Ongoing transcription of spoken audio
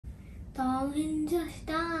Darling, just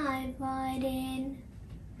dive right in.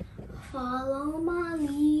 Follow my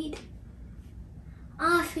lead.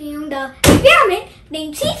 I found a experiment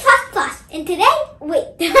named C++, and today, wait,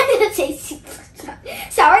 I didn't say C++.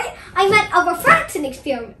 Sorry, I meant a refraction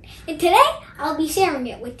experiment, and today I'll be sharing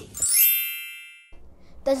it with you.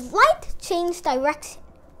 Does light change direction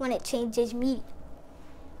when it changes medium?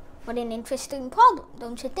 What an interesting problem,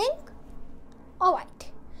 don't you think?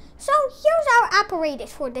 Alright, so here's our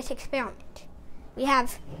apparatus for this experiment. We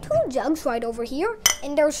have 2 jugs right over here,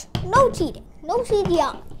 and there's no cheating, no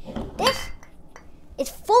CGI. This is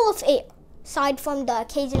full of air, aside from the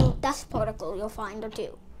occasional dust particle you'll find or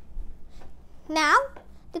two. Now,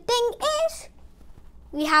 the thing is,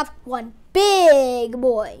 we have one big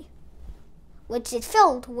boy, which is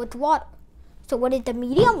filled with water. So what is the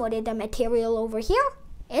medium? What is the material over here?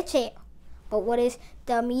 It's air. But what is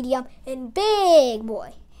the medium in big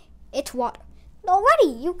boy? It's water.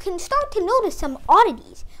 Already, you can start to notice some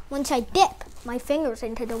oddities once I dip my fingers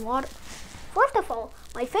into the water. First of all,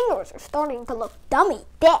 my fingers are starting to look dummy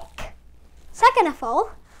thick. Second of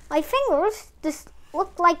all, my fingers just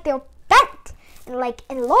look like they're bent and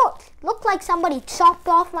enlarged. Look like somebody chopped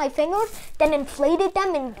off my fingers, then inflated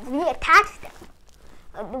them and reattached them.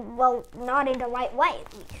 Well, not in the right way,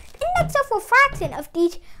 at least. Index of refraction of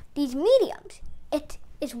these mediums, it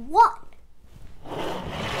is 1.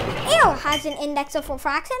 Air has an index of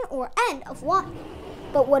refraction, or N, of 1.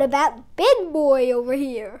 But what about big boy over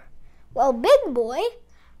here? Well, big boy,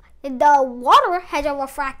 the water has a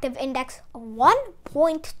refractive index of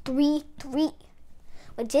 1.33,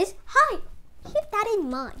 which is high. Keep that in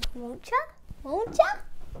mind, won't ya? Won't ya?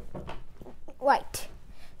 Right.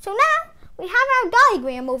 So now, we have our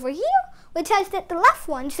diagram over here, which says that the left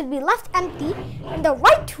one should be left empty, and the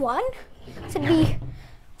right one should be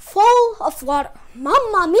full of water.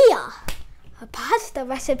 Mamma mia! A pasta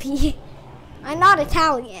recipe. I'm not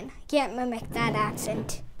Italian. I can't mimic that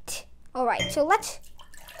accent. Alright, so let's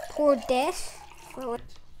pour this.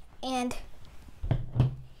 And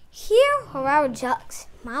here are our jugs.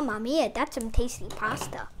 Mamma mia, that's some tasty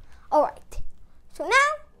pasta. Alright, so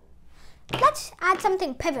now let's add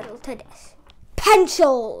something pivotal to this.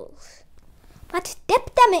 Pencils. Let's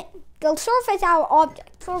dip them in. They'll serve as our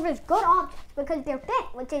object. Serve as good objects because they're thin,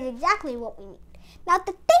 which is exactly what we need. Now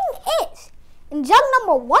the thing is, in jug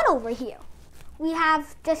number 1 over here, we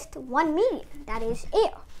have just one medium, that is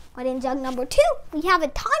air. But in jug number 2, we have a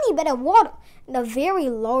tiny bit of water and a very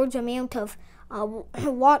large amount of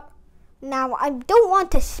water. Now, I don't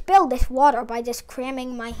want to spill this water by just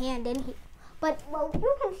cramming my hand in here. But, well,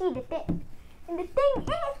 you can see the thing. And the thing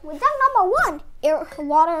is, with jug number 1,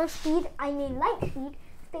 light speed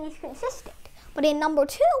stays consistent. But in number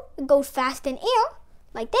 2, it goes fast in air,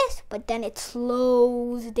 like this, but then it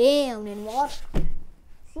slows down in water.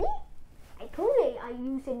 See? I told you I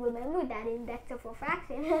used to remember that index of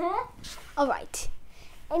refraction. Alright.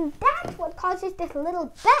 And that's what causes this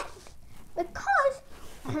little bend. Because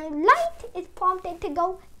light is prompted to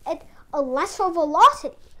go at a lesser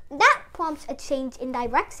velocity. That prompts a change in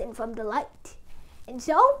direction from the light. And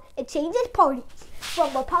so, it changes parties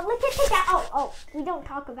from Republican to that. Oh, we don't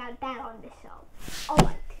talk about that on this show.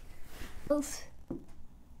 Alright.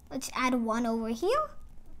 Let's add 1 over here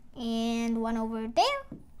and 1 over there.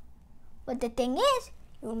 But the thing is,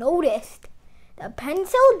 you noticed the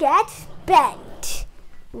pencil gets bent.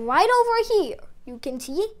 Right over here, you can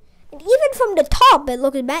see. And even from the top, it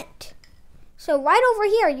looks bent. So right over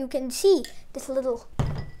here, you can see this little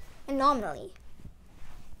anomaly,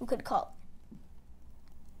 you could call it.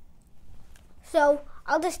 So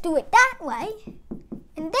I'll just do it that way.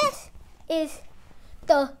 And this is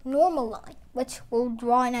the normal line, which we'll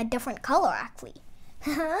draw in a different color, actually.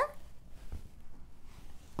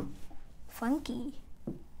 Funky.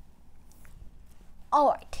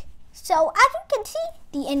 Alright, so as you can see,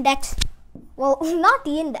 the index, well, not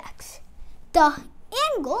the index, the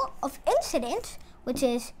angle of incidence, which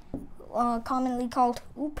is commonly called,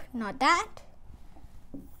 not that,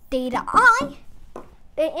 theta I,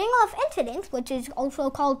 the angle of incidence, which is also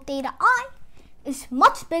called theta I, is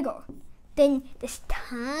much bigger than this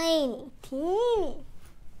teeny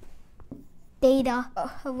theta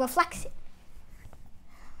reflection.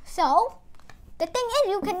 So, the thing is,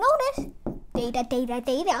 you can notice theta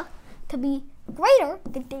to be greater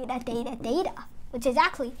than theta, which is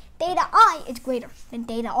actually theta I is greater than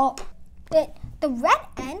theta R. The red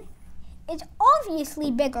N is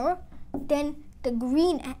obviously bigger than the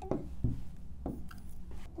green N.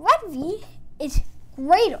 Red V is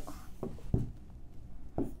greater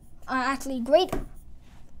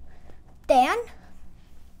than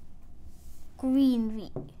green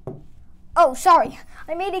V. Oh, sorry.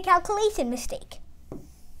 I made a calculation mistake.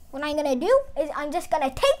 What I'm going to do is I'm just going to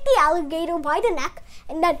take the alligator by the neck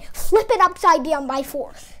and then flip it upside down by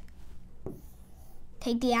force.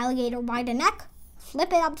 Take the alligator by the neck,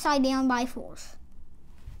 flip it upside down by force.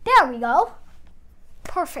 There we go.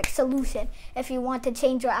 Perfect solution if you want to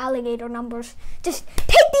change your alligator numbers. Just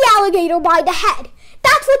take the alligator by the head.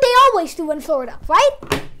 That's what they always do in Florida, right?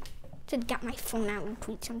 Should get my phone out and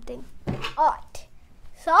tweet something. Alright,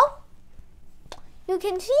 so you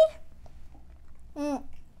can see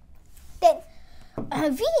that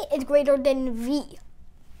V is greater than V.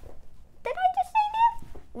 Did I just say that?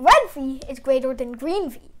 Red V is greater than green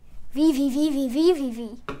V. V, V, V, V, V, V,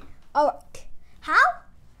 V. Alright, how?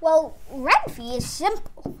 Well, red V is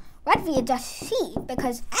simple. Red V is just C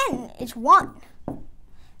because N is 1.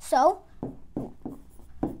 So,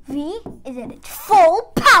 V is at its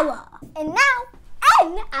full power. And now,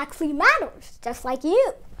 N actually matters, just like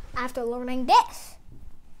you, after learning this.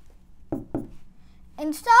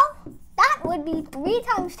 And so, that would be 3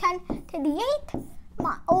 times 10 to the 8th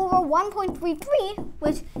over 1.33,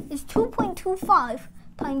 which is 2.25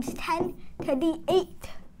 times 10 to the 8th.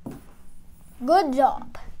 Good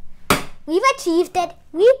job. We've achieved it,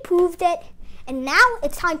 we proved it, and now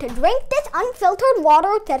it's time to drink this unfiltered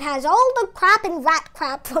water that has all the crap and rat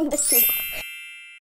crap from the sewer.